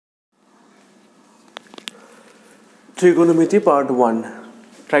Trigonometry part 1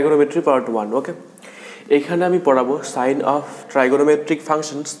 Trigonometry part 1 ওকে এখানে আমি পড়াবো sign of trigonometric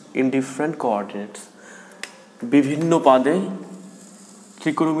functions in different coordinates বিভিন্ন পাদে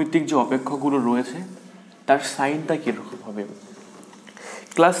ত্রিকোণমিতিক যে অপেক্ষকগুলো রয়েছে তার সাইনটা কীরকম হবে।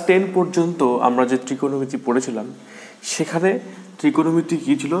 ক্লাস 10 পর্যন্ত আমরা যে ত্রিকোণমিতি পড়েছিলাম সেখানে ত্রিকোণমিতি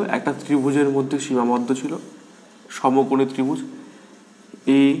কী ছিল, একটা ত্রিভুজের মধ্যে সীমাবদ্ধ ছিল সমকোণী ত্রিভুজ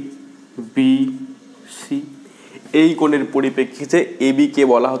এ বি সি। এই কোণের পরিপ্রেক্ষিতে এ বিকে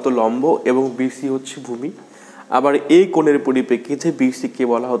বলা হতো লম্ব এবং বিসি হচ্ছে ভূমি, আবার এই কোণের পরিপ্রেক্ষিতে বিসিকে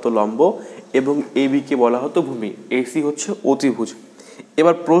বলা হতো লম্ব এবং এ বিকে বলা হতো ভূমি, এসি হচ্ছে অতিভুজ।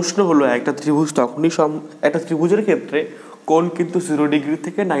 এবার প্রশ্ন হলো একটা ত্রিভুজ তখনই একটা ত্রিভুজের ক্ষেত্রে কোণ কিন্তু 0 ডিগ্রি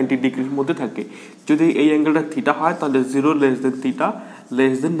থেকে 90 ডিগ্রির মধ্যে থাকে। যদি এই অ্যাঙ্গেলটা থিটা হয় তাহলে 0 less than theta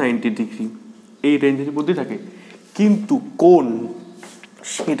less than 90 degree, এই রেঞ্জের মধ্যে থাকে। কিন্তু কোণ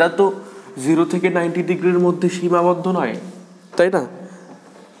সেটা তো 0 থেকে 90 ডিগ্রির মধ্যে সীমাবদ্ধ নয়, তাই না?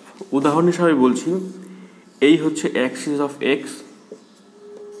 উদাহরণ হিসাবে বলছি, এই হচ্ছে Axis of x,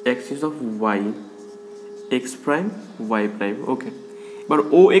 Axis of Y, x prime Y prime. ওকে, এবার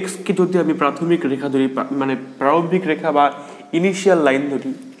ও এক্সকে যদি আমি প্রাথমিক রেখা ধরি, মানে প্রারম্ভিক রেখা বা ইনিশিয়াল লাইন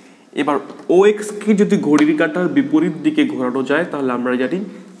ধরি, এবার ও এক্সকে যদি ঘড়ির কাঁটার বিপরীত দিকে ঘোরানো যায় তাহলে আমরা জানি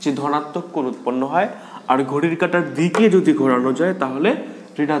যে ধনাত্মক কোণ উৎপন্ন হয়, আর ঘড়ির কাঁটার দিকে যদি ঘোরানো যায় তাহলে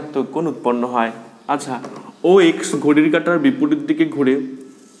ঋণাত্মক কোণ উৎপন্ন হয়। আচ্ছা, ও এক্স ঘড়ির কাঁটার বিপরীত দিকে ঘুরে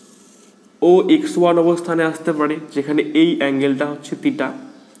ও এক্স ওয়ান অবস্থানে আসতে পারে, যেখানে এই অ্যাঙ্গেলটা হচ্ছে থিটা।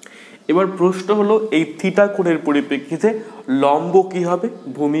 এবার প্রশ্ন হলো এই থিটা কোণের পরিপ্রেক্ষিতে লম্ব কি হবে,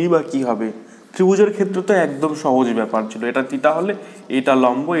 ভূমি বা কি হবে? ত্রিভুজের ক্ষেত্রে তো একদম সহজ ব্যাপার ছিল, এটা থিটা হলে এটা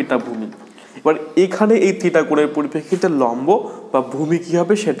লম্ব এটা ভূমি। এবার এখানে এই থিটা কোণের পরিপ্রেক্ষিতে লম্ব বা ভূমি কি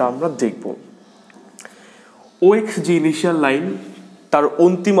হবে সেটা আমরা দেখব। ও এক্স যে ইনিশিয়াল লাইন তার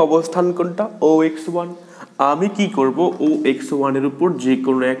অন্তিম অবস্থান কোনটা, ও এক্স ওয়ান। আমি কি করব, ও এক্স ওয়ানের উপর যে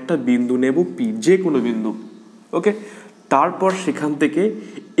কোনো একটা বিন্দু নেব পি, যে কোনো বিন্দু। ওকে, তারপর সেখান থেকে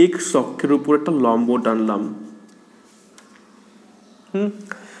এক্স অক্ষের উপর একটা লম্ব টানলাম।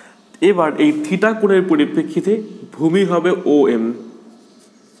 এবার এই থিটা কোণের পরিপ্রেক্ষিতে ভূমি হবে ও এম,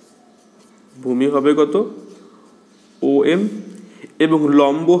 ভূমি হবে কত, ও এম, এবং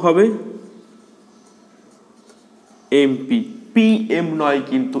লম্ব হবে এমপি। পি এম নয়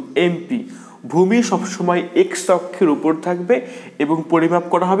কিন্তু এমপি। ভূমি সবসময় এক্স অক্ষের উপর থাকবে এবং পরিমাপ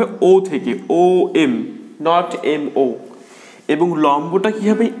করা হবে ও থেকে, ও এম নট এম ও, এবং লম্বটা কি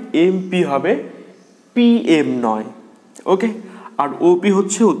হবে, এমপি হবে, পি এম নয়। ওকে, আর ওপি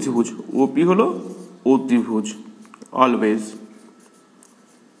হচ্ছে অতিভুজ, ওপি হলো অতিভুজ অলওয়েজ।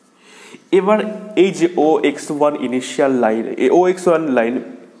 এবার এই যে ও এক্স ওয়ান ইনিশিয়াল লাইন, ও এক্স ওয়ান লাইন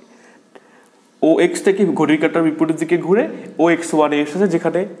ও এক্স থেকে ঘড়ির কাঁটার বিপরীত দিকে ঘুরে ও এক্স ওয়ানে এসেছে,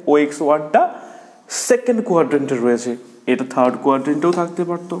 যেখানে ও এক্স ওয়ানটা সেকেন্ড কোয়াড্রেন্টে রয়েছে, এটা থার্ড কোয়াড্রেন্টেও থাকতে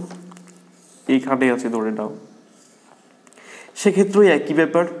পারতো, এইখানে আছে ধরে নাও। সেক্ষেত্রে একই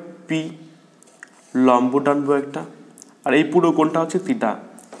ব্যাপার, পি লম্ব টানবো একটা, আর এই পুরো কোণটা হচ্ছে থিটা।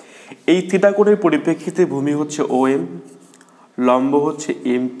 এই থিটা কোণের পরিপ্রেক্ষিতে ভূমি হচ্ছে ও এম, লম্ব হচ্ছে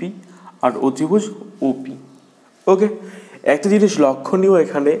এমপি, আর অতিভুজ ওপি। ওকে, একটা জিনিস লক্ষণীয়,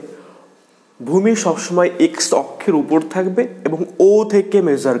 এখানে ভূমি সবসময় এক্স অক্ষের উপর থাকবে এবং ও থেকে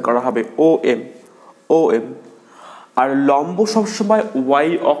মেজার করা হবে, ও এম, ও এম, আর লম্ব সবসময় ওয়াই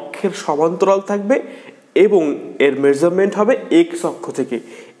অক্ষের সমান্তরাল থাকবে এবং এর মেজারমেন্ট হবে এক্স অক্ষ থেকে।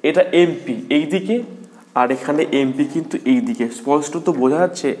 এটা এমপি এই দিকে, আর এখানে এমপি কিন্তু এই দিকে। স্পষ্টত বোঝা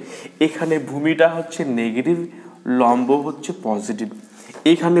যাচ্ছে এখানে ভূমিটা হচ্ছে নেগেটিভ, লম্ব হচ্ছে পজিটিভ।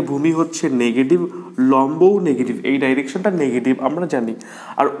 এখানে ভূমি হচ্ছে নেগেটিভ, লম্বও নেগেটিভ, এই ডাইরেকশনটা নেগেটিভ আমরা জানি।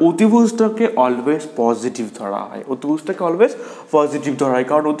 আর অতিভুজটাকে অলওয়েজ পজিটিভ ধরা হয়, অতিভুজটাকে অলওয়েজ পজিটিভ ধরা হয়,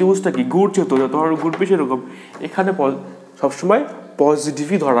 কারণ অতিভুজটা কি ঘুরছে, তো যত ধরো ঘুরবে সেরকম এখানে সবসময়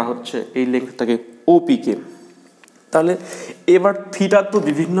পজিটিভই ধরা হচ্ছে এই লেন্থটাকে ওপিকে। তাহলে এবার থিটা তো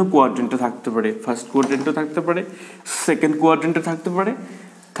বিভিন্ন কোয়াড্রেন্টে থাকতে পারে, ফার্স্ট কোয়াড্রেন্টে থাকতে পারে, সেকেন্ড কোয়াড্রেন্টে থাকতে পারে,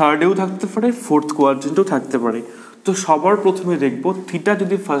 থার্ডেও থাকতে পারে, ফোর্থ কোয়াড্রেন্টেও থাকতে পারে। তো সবার প্রথমে দেখব থিটা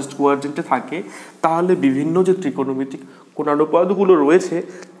যদি ফার্স্ট কোয়াড্রেন্টে থাকে তাহলে বিভিন্ন যে ত্রিকোণমিতিক কোণানুপাতগুলো রয়েছে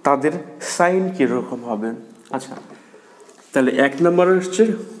তাদের সাইন কীরকম হবে। আচ্ছা, তাহলে এক নম্বর হচ্ছে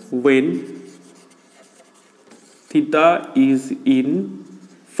when theta is in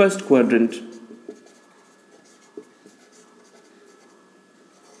first quadrant,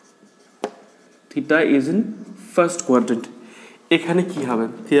 theta is in first quadrant. এখানে কি হবে,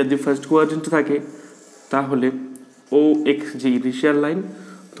 থিটা যদি ফার্স্ট কোয়াড্রেন্টে থাকে তাহলে ও এক্স যে ইনিশিয়াল লাইন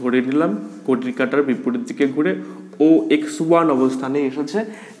ধরে নিলাম ঘড়ির কাঁটার বিপরীত দিকে ঘুরে ও এক্স ওয়ান অবস্থানে এসেছে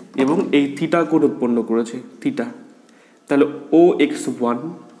এবং এই থিটা কোণ উৎপন্ন করেছে থিটা। তাহলে ও এক্স ওয়ান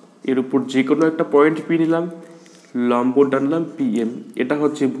এর উপর যে কোনো একটা পয়েন্ট পি নিলাম, লম্ব টানলাম PM, এটা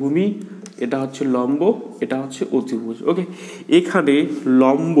হচ্ছে ভূমি, এটা হচ্ছে লম্ব, এটা হচ্ছে অতিভুজ। ওকে, এখানে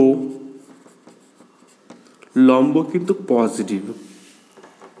লম্ব কিন্তু পজিটিভ,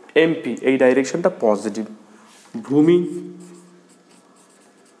 MP এই ডাইরেকশনটা পজিটিভ,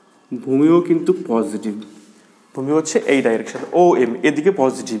 ভূমিও কিন্তু পজিটিভ, ভূমি হচ্ছে এই ডাইরেকশন OM এদিকে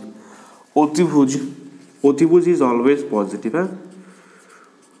পজিটিভ, অতিভুজ ইজ অলওয়েজ পজিটিভ। হ্যাঁ,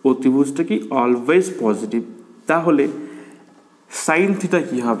 অতিভুজটা কি অলওয়েজ পজিটিভ। তাহলে সাইন থিটা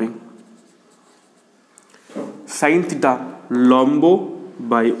কি হবে? সাইন থিটা লম্ব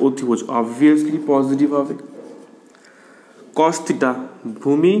বাই অতিভুজ অবভিয়াসলি পজিটিভ হবে। কস থিটা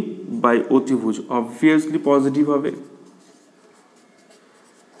ভূমি বাই অতিভুজ অবভিয়াসলি পজিটিভ হবে।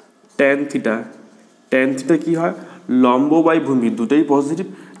 ট্যান থিটা কি হয়? লম্ব বাই ভূমি দুটোই পজিটিভ,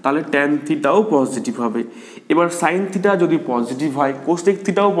 তাহলে ট্যান থিটাও পজিটিভ হবে। এবার সাইন থিটা যদি পজিটিভ হয় কোসেক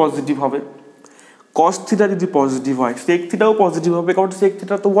থিটাও পজিটিভ হবে, কস থিটা যদি পজিটিভ হয় সেক থিটাও পজিটিভ হবে, কারণ সেক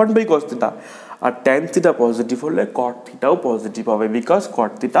থিটা তো 1/cos থিটা। আর ট্যান থিটা পজিটিভ হলে কট থিটাও পজিটিভ হবে, because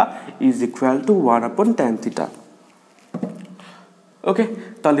caught theta is equal to 1/tan theta. ওকে,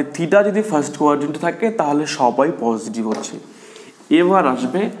 তাহলে থিটা যদি ফার্স্ট কোয়াড্রেন্টে থাকে তাহলে সবাই পজিটিভ হচ্ছে। এবার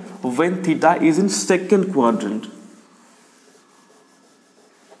আসবে when theta is in second quadrant,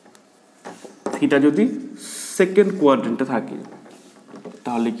 theta যদি সেকেন্ড কোয়াড্রেন্টে থাকে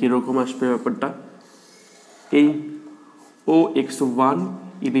তাহলে কিরকম আসবে ব্যাপারটা? এই OX1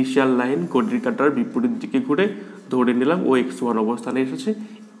 ইনিশিয়াল লাইন ঘড়ির কাঁটার বিপরীত দিকে ঘুরে ধরে নিলাম OX1 অবস্থানে এসেছে,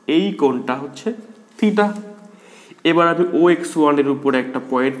 এই কোণটা হচ্ছে থিটা। এবার আমি OX1 এর উপরে একটা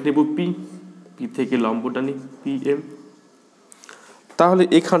পয়েন্ট নেব P থেকে লম্বটা নিই PM। তাহলে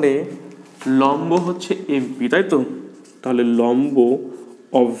এখানে লম্ব হচ্ছে MP, তাই তো? তাহলে লম্ব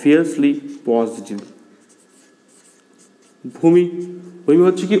অবভিয়াসলি পজিটিভ। ভূমি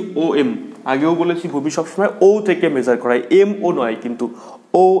হচ্ছে কি OM, আগেও বলেছি ভূমি সবসময় O থেকে মেজার করা হয়, MO নয় কিন্তু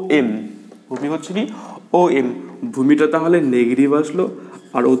OM। ভূমি হচ্ছে কি OM, ভূমিটা তাহলে নেগেটিভ আসলো,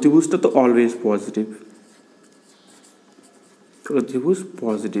 আর অতিভুজটা তো অলওয়েজ পজিটিভ, অতিভুজ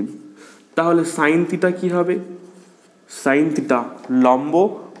পজিটিভ। তাহলে সাইন থিটা কি হবে? সাইন থিটা লম্ব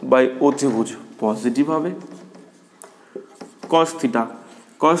বাই অতিভুজ পজিটিভ হবে। কস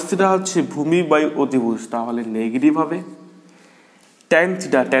থিটা হচ্ছে ভূমি বাই অতিভুজ, তাহলে নেগেটিভ হবে। ট্যান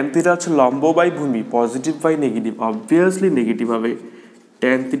থিটা হচ্ছে লম্ব বাই ভূমি positive by negative, obviously negative হবে,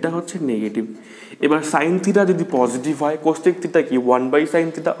 ট্যান থিটা হচ্ছে নেগেটিভ। এবার সাইন থিটা যদি পজিটিভ হয় কোসেক থিটা কি 1/sin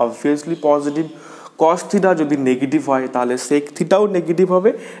theta obviously positive. Cos theta যদি নেগেটিভ হয় তাহলে সেক থিটাও নেগেটিভ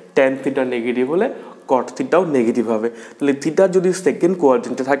হবে, ট্যান থিটা নেগেটিভ হলে কট থিটাও নেগেটিভ হবে। তাহলে থিটা যদি সেকেন্ড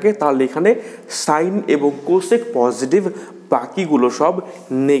কোয়াড্রেন্টে থাকে তাহলে এখানে সাইন এবং কোসেক পজিটিভ, বাকিগুলো সব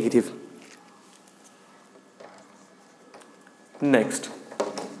নেগেটিভ। নেক্সট,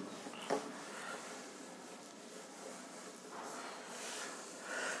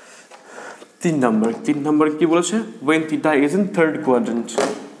 তিন নম্বর কি বলেছে? when theta is in third quadrant,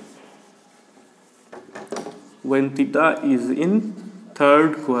 when theta is in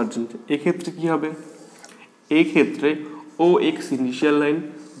third quadrant এক্ষেত্রে কি হবে? এই ক্ষেত্রে OX ইনিশিয়াল লাইন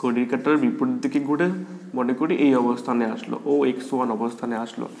ঘড়ির কাঁটার বিপরীত দিকে ঘুরে মনে করি এই অবস্থানে আসলো, OX1 অবস্থানে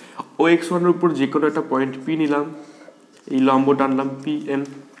আসলো। OX1 এর উপর যে কোনো একটা পয়েন্ট P নিলাম, এই লম্ব টানলাম PM।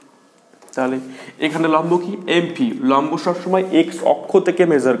 তাহলে এখানে লম্ব কি MP, লম্ব সবসময় X অক্ষ থেকে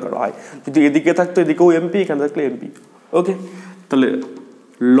মেজার করা হয়, যদি এদিকে থাকতো এদিকেও MP, এখানে থাকলে MP। ওকে, তাহলে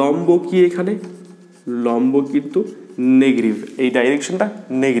লম্ব কি এখানে? লম্ব কিন্তু নেগেটিভ, এই ডাইরেকশনটা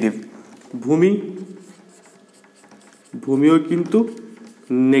নেগেটিভ। ভূমিও কিন্তু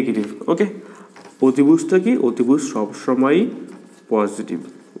নেগেটিভ। ওকে, অতিভুজটা কি? অতিভুজ সবসময়ই পজিটিভ,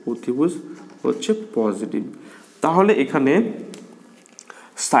 অতিভুজ হচ্ছে পজিটিভ। তাহলে এখানে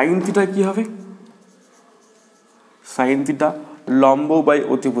সাইন থিটা কি হবে? সাইন থিটা লম্ব বাই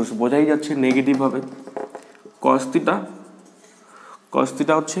অতিভুজ বোঝাই যাচ্ছে নেগেটিভ হবে। কস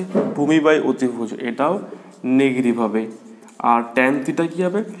থিটা হচ্ছে ভূমি বাই অতিভুজ, এটাও নেগেটিভ হবে। আর ট্যান থিটা কি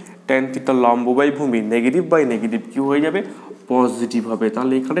হবে? ট্যান থিটা লম্ব বাই ভূমি নেগেটিভ বাই নেগেটিভ কি হয়ে যাবে? পজিটিভ হবে।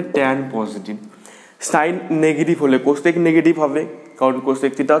 তাহলে এখানে ট্যান পজিটিভ। সাইন নেগেটিভ হলে কোসেক নেগেটিভ হবে, কারণ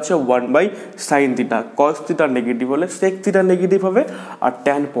কোসেক থিটা হচ্ছে 1/sin theta. Cos theta negative হলে সেক থিটা নেগেটিভ হবে, আর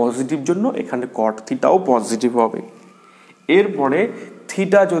ট্যান পজিটিভ জন্য এখানে কট থিটাও পজিটিভ হবে। এরপরে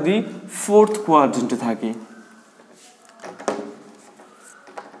থিটা যদি ফোর্থ কোয়াড্রেন্টে থাকে,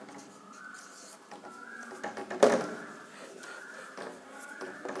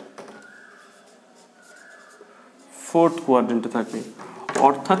 ফোর্থ কোয়াড্রেন্টে থাকে,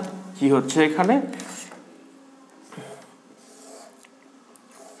 অর্থাৎ কি হচ্ছে এখানে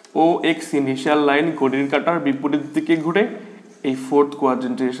OX ইনিশিয়াল লাইন ঘড়ির কাঁটার বিপরীত দিকে ঘুরে এই ফোর্থ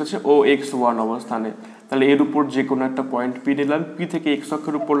কোয়াড্রেন্টে এসেছে ও x1 অবস্থানে, তাহলে এর উপর যে কোনো একটা পয়েন্ট পি নিলাম, পি থেকে x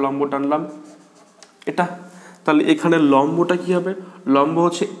অক্ষের উপর লম্ব টানলাম এটা, তাহলে এখানে লম্বটা কি হবে, লম্ব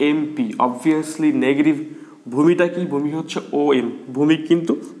হচ্ছে এমপি, অবভিয়াসলি নেগেটিভ। ভূমিটা কি, ভূমি হচ্ছে ও এম, ভূমি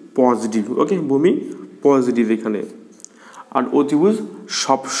কিন্তু পজিটিভ, ওকে, ভূমি পজিটিভ এখানে, আর অতিভুজ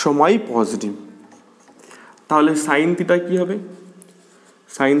সবসময় পজিটিভ। তাহলে সাইন থিটা কি হবে,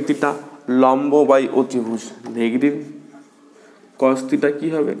 সাইন থিটা লম্ব বাই অতিভুজ নেগেটিভ, কস থিটা কি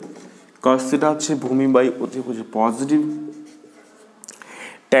হবে, কস থিটা হচ্ছে ভূমি বাই অতিভুজ পজিটিভ,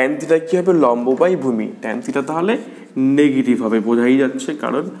 ট্যান থিটা কি হবে, লম্ব বাই ভূমি, ট্যান থিটা তাহলে নেগেটিভ হবে, বোঝাই যাচ্ছে,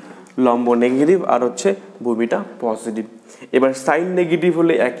 কারণ লম্ব নেগেটিভ আর হচ্ছে ভূমিটা পজিটিভ। এবার সাইন নেগেটিভ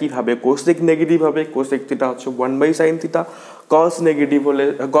হলে একইভাবে কোসেক নেগেটিভ হবে, কোসেক থিটা হচ্ছে 1/sin থিটা, কস নেগেটিভ হলে,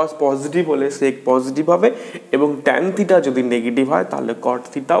 কস পজিটিভ হলে সেক পজিটিভ হবে, এবং ট্যান থিটা যদি নেগেটিভ হয় তাহলে কট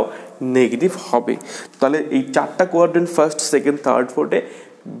থিটাও নেগেটিভ হবে। তাহলে এই চারটা কোয়াড্রেন্ট ফার্স্ট, সেকেন্ড, থার্ড, ফোর্থে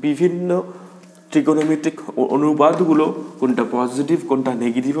বিভিন্ন ট্রিগোনোমেট্রিক অনুপাতগুলো কোনটা পজিটিভ কোনটা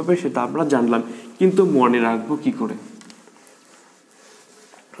নেগেটিভ হবে সেটা আমরা জানলাম, কিন্তু মনে রাখবো কি করে,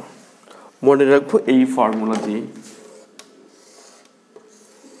 মনে রাখবো এই ফর্মুলা দিয়ে।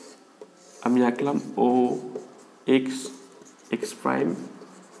 আমি রাখলাম ও x, x prime,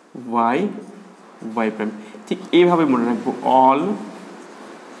 Y, Y prime, ঠিক এইভাবে মনে রাখবো, অল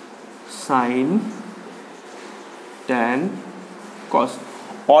সাইন ট্যান কস,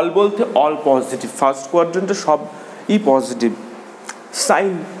 অল বলতে অল পজিটিভ, ফার্স্ট কোয়াড্রেন্টে সবই পজিটিভ।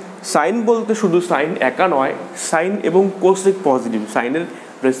 সাইন, সাইন বলতে শুধু সাইন একা নয়, সাইন এবং কোসেক পজিটিভ, সাইনের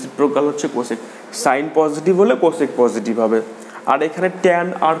রেসিপ্রোকাল হচ্ছে কোসেক, সাইন পজিটিভ হলে কোসেক পজিটিভ হবে। আর এখানে ট্যান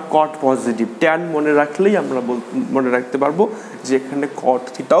আর কট পজিটিভ, ট্যান মনে রাখলেই আমরা মনে রাখতে পারবো যে এখানে কট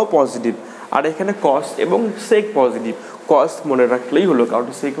থিটাও পজিটিভ, আর এখানে কস এবং সেক পজিটিভ, কস মনে রাখলেই হলো, কারণ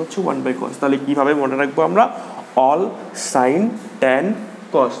সেক হচ্ছে 1/cos। তাহলে কীভাবে মনে রাখবো আমরা, অল সাইন ট্যান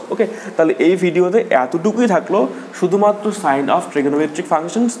কস, ওকে। তাহলে এই ভিডিওতে এতটুকুই থাকলো, শুধুমাত্র sign of trigonometric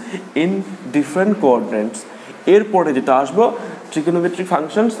functions in different coordinates. এরপরে যেটা আসবো, trigonometric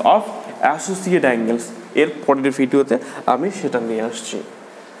functions of associate angles, এর পরের ভিডিওতে আমি সেটা নিয়ে আসছি।